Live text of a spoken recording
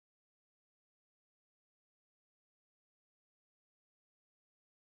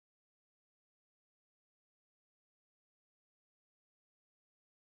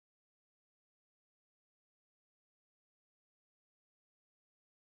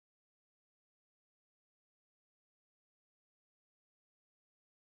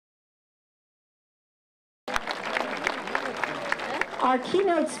Our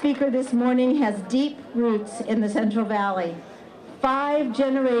keynote speaker this morning has deep roots in the Central Valley. 5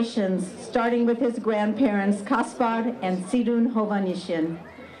 generations, starting with his grandparents, Kaspar and Sidun Hovannisian.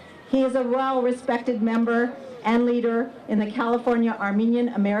 He is a well-respected member and leader in the California Armenian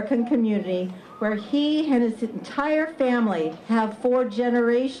American community, where he and his entire family have 4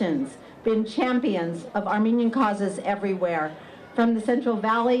 generations been champions of Armenian causes everywhere, from the Central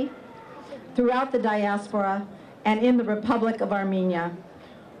Valley, throughout the diaspora, and in the Republic of Armenia.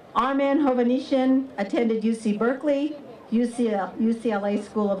 Armen Hovannisian attended UC Berkeley, UCLA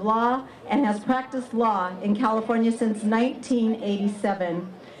School of Law, and has practiced law in California since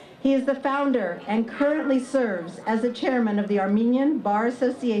 1987. He is the founder and currently serves as the chairman of the Armenian Bar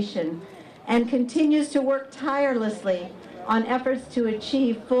Association and continues to work tirelessly on efforts to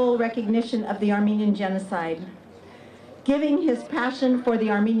achieve full recognition of the Armenian Genocide. Given his passion for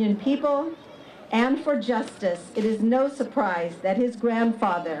the Armenian people and for justice, it is no surprise that his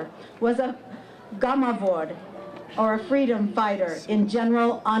grandfather was a gamavor, or a freedom fighter, in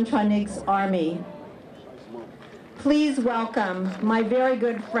General Antoinig's army. Please welcome my very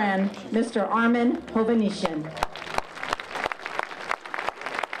good friend, Mr. Armen Hovannisian.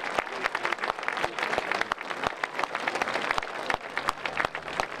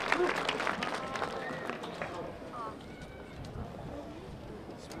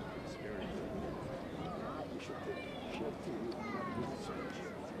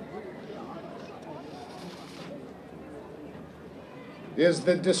 Is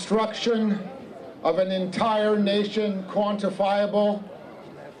the destruction of an entire nation quantifiable?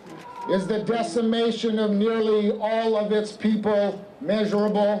 Is the decimation of nearly all of its people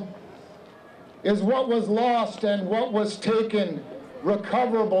measurable? Is what was lost and what was taken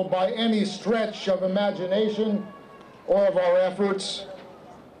recoverable by any stretch of imagination or of our efforts?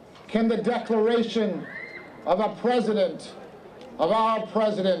 Can the declaration of a president, of our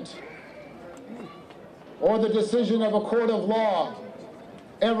president, or the decision of a court of law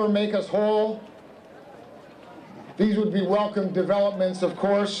ever make us whole? These would be welcome developments, of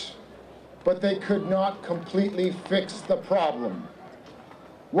course, but they could not completely fix the problem.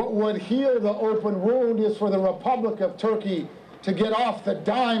 What would heal the open wound is for the Republic of Turkey to get off the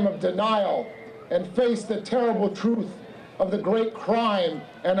dime of denial and face the terrible truth of the great crime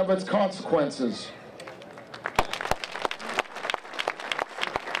and of its consequences.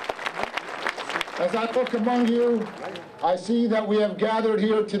 As I look among you, I see that we have gathered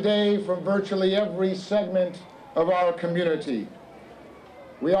here today from virtually every segment of our community.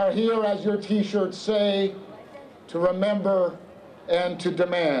 We are here, as your t-shirts say, to remember and to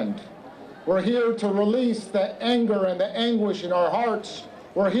demand. We're here to release the anger and the anguish in our hearts.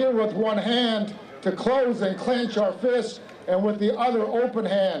 We're here with one hand to close and clench our fists, and with the other open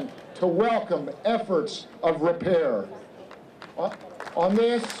hand to welcome efforts of repair. On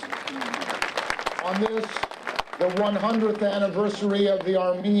this, the 100th anniversary of the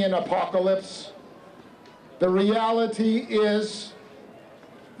Armenian apocalypse, the reality is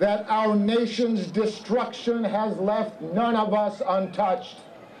that our nation's destruction has left none of us untouched.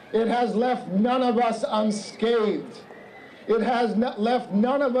 It has left none of us unscathed. It has left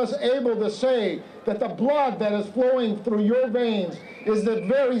none of us able to say that the blood that is flowing through your veins is the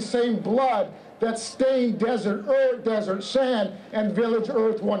very same blood that stained desert earth, desert sand, and village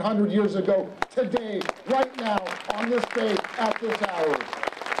earth 100 years ago, today, right now, on this day, at this hour.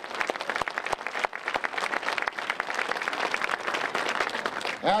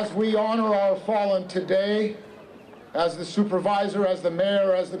 As we honor our fallen today, as the supervisor, as the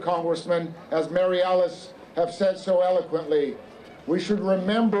mayor, as the congressman, as Mary Alice have said so eloquently, we should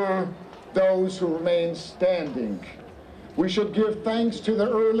remember those who remain standing. We should give thanks to the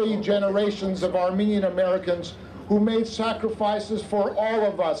early generations of Armenian Americans who made sacrifices for all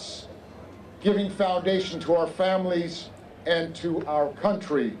of us, giving foundation to our families and to our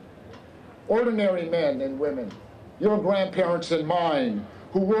country. Ordinary men and women, your grandparents and mine,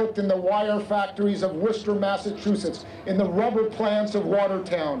 who worked in the wire factories of Worcester, Massachusetts, in the rubber plants of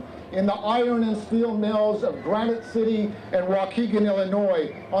Watertown, in the iron and steel mills of Granite City and Waukegan,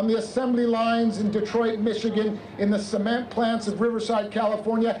 Illinois, on the assembly lines in Detroit, Michigan, in the cement plants of Riverside,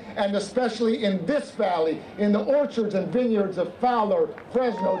 California, and especially in this valley, in the orchards and vineyards of Fowler,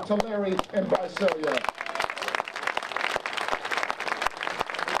 Fresno, Tulare, and Visalia.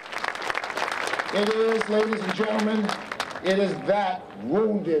 It is, ladies and gentlemen, it is that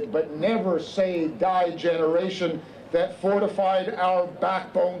wounded but never say die generation that fortified our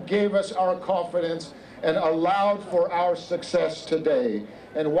backbone, gave us our confidence, and allowed for our success today.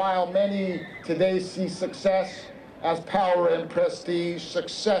 And while many today see success as power and prestige,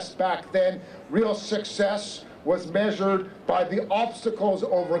 success back then, real success was measured by the obstacles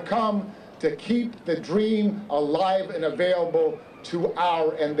overcome to keep the dream alive and available to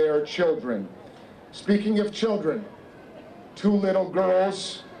our and their children. Speaking of children, 2 little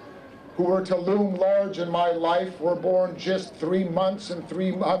girls who were to loom large in my life were born just 3 months and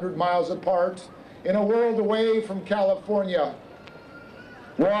 300 miles apart in a world away from California.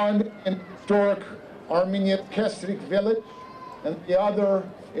 One in historic Armenian Kestrik village and the other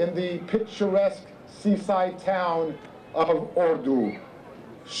in the picturesque seaside town of Ordu.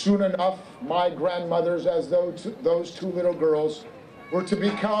 Soon enough, my grandmothers, as those 2 little girls, were to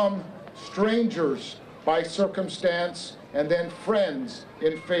become strangers by circumstance and then friends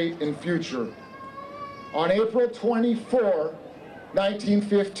in fate and future. On April 24,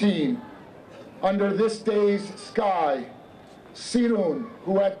 1915, under this day's sky, Sirun,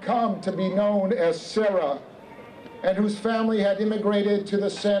 who had come to be known as Sarah, and whose family had immigrated to the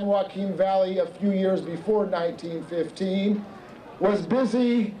San Joaquin Valley a few years before 1915, was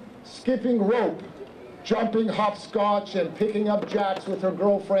busy skipping rope, jumping hopscotch, and picking up jacks with her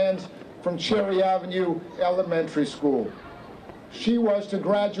girlfriends from Cherry Avenue Elementary School. She was to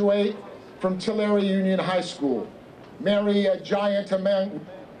graduate from Tulare Union High School, marry a giant among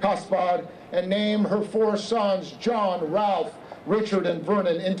Kaspad, and name her 4 sons, John, Ralph, Richard, and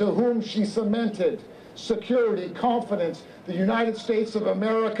Vernon, into whom she cemented security, confidence, the United States of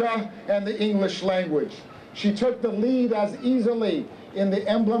America, and the English language. She took the lead as easily in the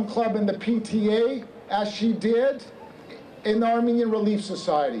Emblem Club and the PTA as she did in the Armenian Relief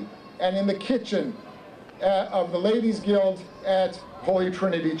Society and in the kitchen of the Ladies Guild at Holy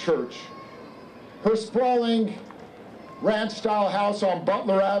Trinity Church. Her sprawling ranch-style house on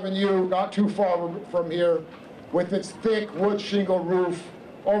Butler Avenue, not too far from here, with its thick wood shingle roof,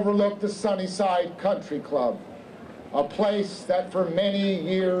 overlooked the Sunnyside Country Club, a place that for many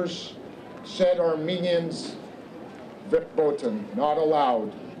years said Armenians verboten, not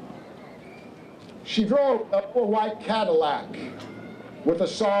allowed. She drove a white Cadillac with a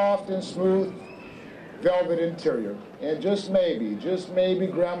soft and smooth velvet interior. And just maybe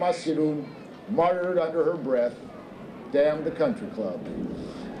Grandma Sirun muttered under her breath, "Damn the country club."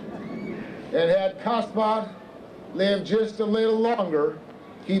 And had Kaspad lived just a little longer,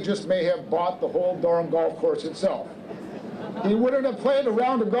 he just may have bought the whole darn golf course itself. He wouldn't have played a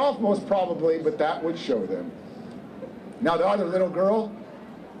round of golf most probably, but that would show them. Now the other little girl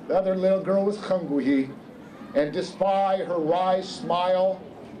was Khanguhi, and despite her wry smile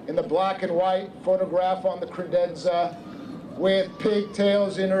in the black and white photograph on the credenza, with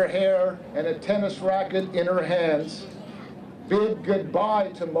pigtails in her hair and a tennis racket in her hands, bid goodbye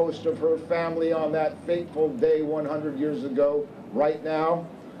to most of her family on that fateful day 100 years ago, right now.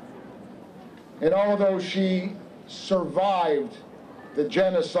 And although she survived the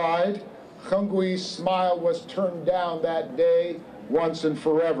genocide, Khangui's smile was turned down that day once and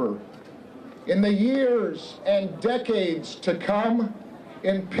forever. In the years and decades to come,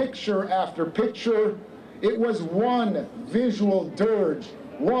 in picture after picture, it was one visual dirge,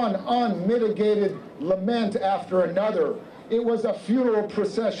 one unmitigated lament after another. It was a funeral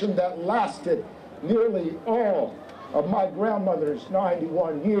procession that lasted nearly all of my grandmother's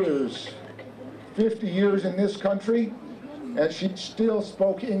 91 years, 50 years in this country, and she still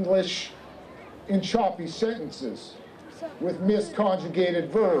spoke English in choppy sentences with misconjugated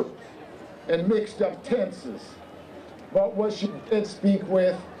verb and mixed up tenses. But what she did speak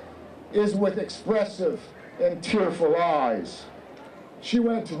with is with expressive and tearful eyes. She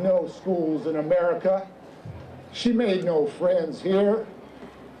went to no schools in America. She made no friends here.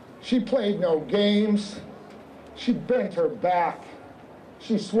 She played no games. She bent her back.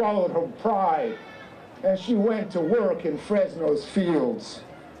 She swallowed her pride, and she went to work in Fresno's fields.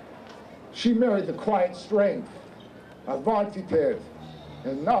 She married the quiet strength of Vartited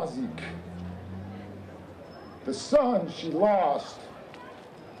and Nazik. The son she lost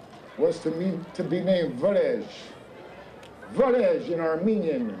was to be named Varej. Varej in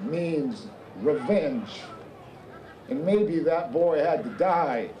Armenian means revenge. And maybe that boy had to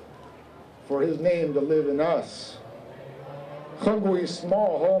die for his name to live in us. Khangui's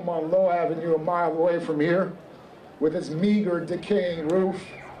small home on Low Avenue, a mile away from here, with its meager, decaying roof,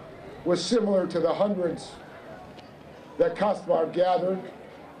 was similar to the hundreds that Kaspar gathered.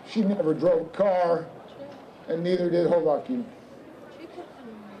 She never drove a car, and neither did Hovannisian.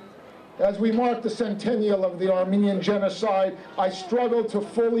 As we mark the centennial of the Armenian Genocide, I struggle to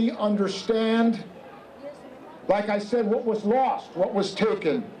fully understand, like I said, what was lost, what was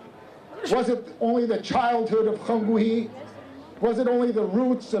taken. Was it only the childhood of Khangui? Was it only the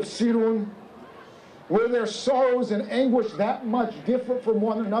roots of Sirun? Were their sorrows and anguish that much different from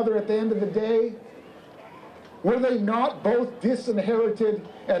one another at the end of the day? Were they not both disinherited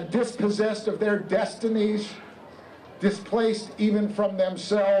and dispossessed of their destinies, displaced even from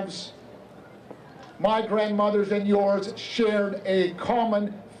themselves? My grandmothers and yours shared a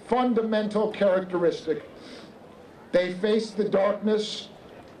common fundamental characteristic. They faced the darkness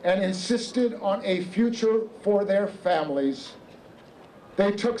and insisted on a future for their families.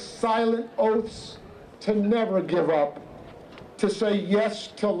 They took silent oaths to never give up, to say yes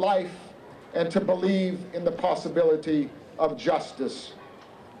to life, and to believe in the possibility of justice.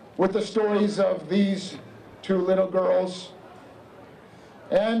 With the stories of these two little girls,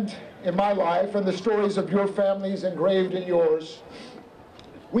 and in my life, and the stories of your families engraved in yours,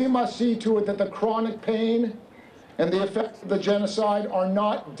 we must see to it that the chronic pain and the effects of the genocide are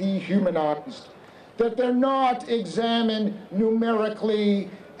not dehumanized, that they're not examined numerically,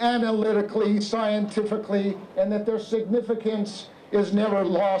 analytically, scientifically, and that their significance is never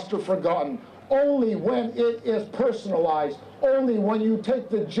lost or forgotten. Only when it is personalized, only when you take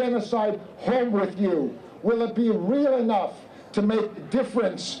the genocide home with you, will it be real enough to make a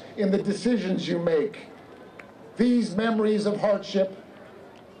difference in the decisions you make. These memories of hardship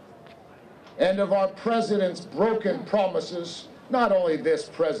and of our president's broken promises, not only this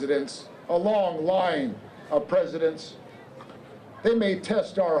president's, a long line of presidents, they may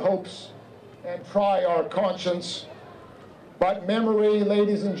test our hopes and try our conscience, but memory,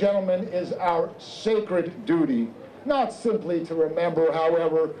 ladies and gentlemen, is our sacred duty, not simply to remember,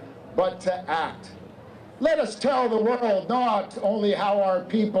 however, but to act. Let us tell the world not only how our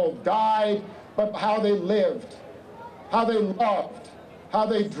people died, but how they lived, how they loved, how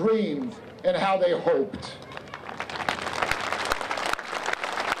they dreamed, and how they hoped.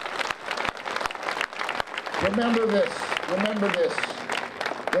 Remember this, remember this,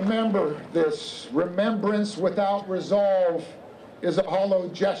 remember this. Remembrance without resolve is a hollow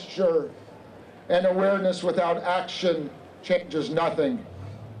gesture, and awareness without action changes nothing.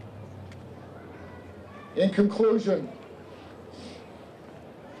 In conclusion,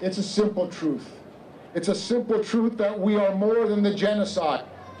 it's a simple truth. It's a simple truth that we are more than the genocide.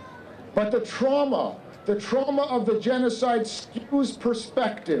 But the trauma of the genocide skews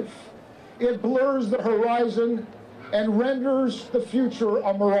perspective. It blurs the horizon and renders the future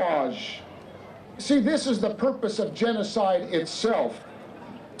a mirage. See, this is the purpose of genocide itself,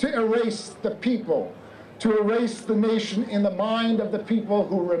 to erase the people, to erase the nation in the mind of the people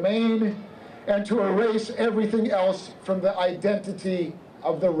who remain, and to erase everything else from the identity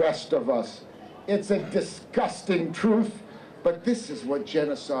of the rest of us. It's a disgusting truth, but this is what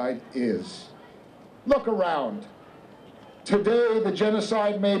genocide is. Look around. Today, the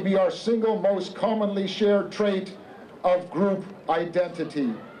genocide may be our single most commonly shared trait of group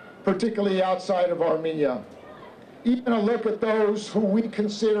identity, particularly outside of Armenia. Even a look at those who we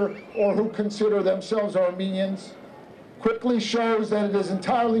consider or who consider themselves Armenians quickly shows that it is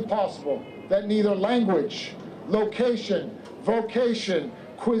entirely possible that neither language, location, vocation,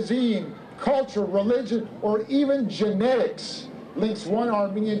 cuisine, culture, religion, or even genetics links one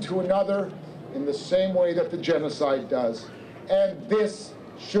Armenian to another in the same way that the genocide does. And this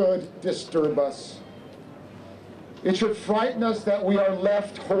should disturb us. It should frighten us that we are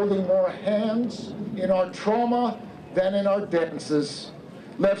left holding more hands in our trauma than in our dances,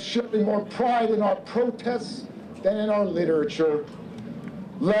 left showing more pride in our protests than in our literature,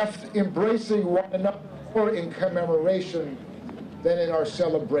 left embracing one another more in commemoration than in our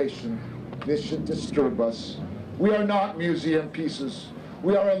celebration. This should disturb us. We are not museum pieces.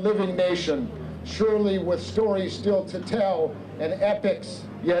 We are a living nation, surely with stories still to tell and epics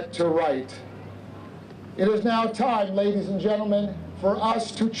yet to write. It is now time, ladies and gentlemen, for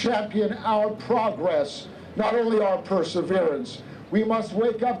us to champion our progress, not only our perseverance. We must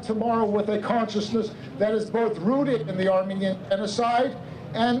wake up tomorrow with a consciousness that is both rooted in the Armenian Genocide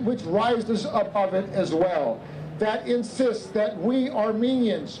and which rises above it as well, that insists that we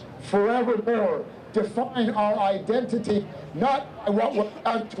Armenians forevermore define our identity not by what was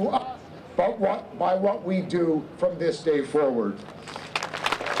done to us, but by what we do from this day forward.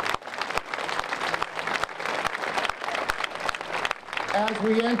 As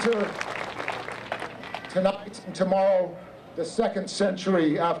we enter tonight and tomorrow, the second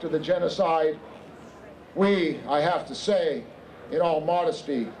century after the genocide, we, I have to say, in all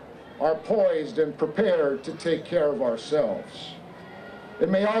modesty, are poised and prepared to take care of ourselves. It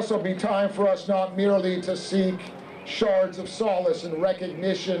may also be time for us not merely to seek shards of solace and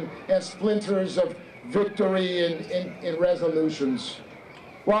recognition and splinters of victory in resolutions.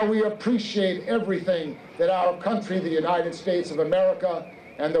 While we appreciate everything that our country, the United States of America,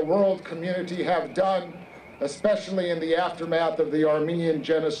 and the world community have done, especially in the aftermath of the Armenian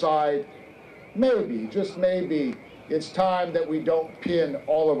Genocide, maybe, just maybe, it's time that we don't pin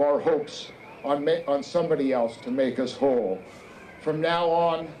all of our hopes on somebody else to make us whole. From now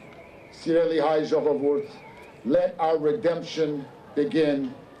on, let our redemption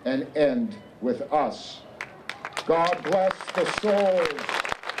begin and end with us. God bless the souls.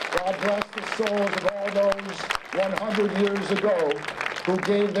 God bless the souls of all those 100 years ago who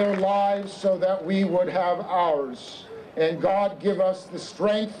gave their lives so that we would have ours. And God give us the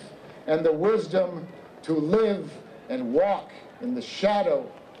strength and the wisdom to live and walk in the shadow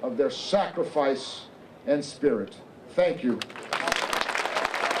of their sacrifice and spirit. Thank you.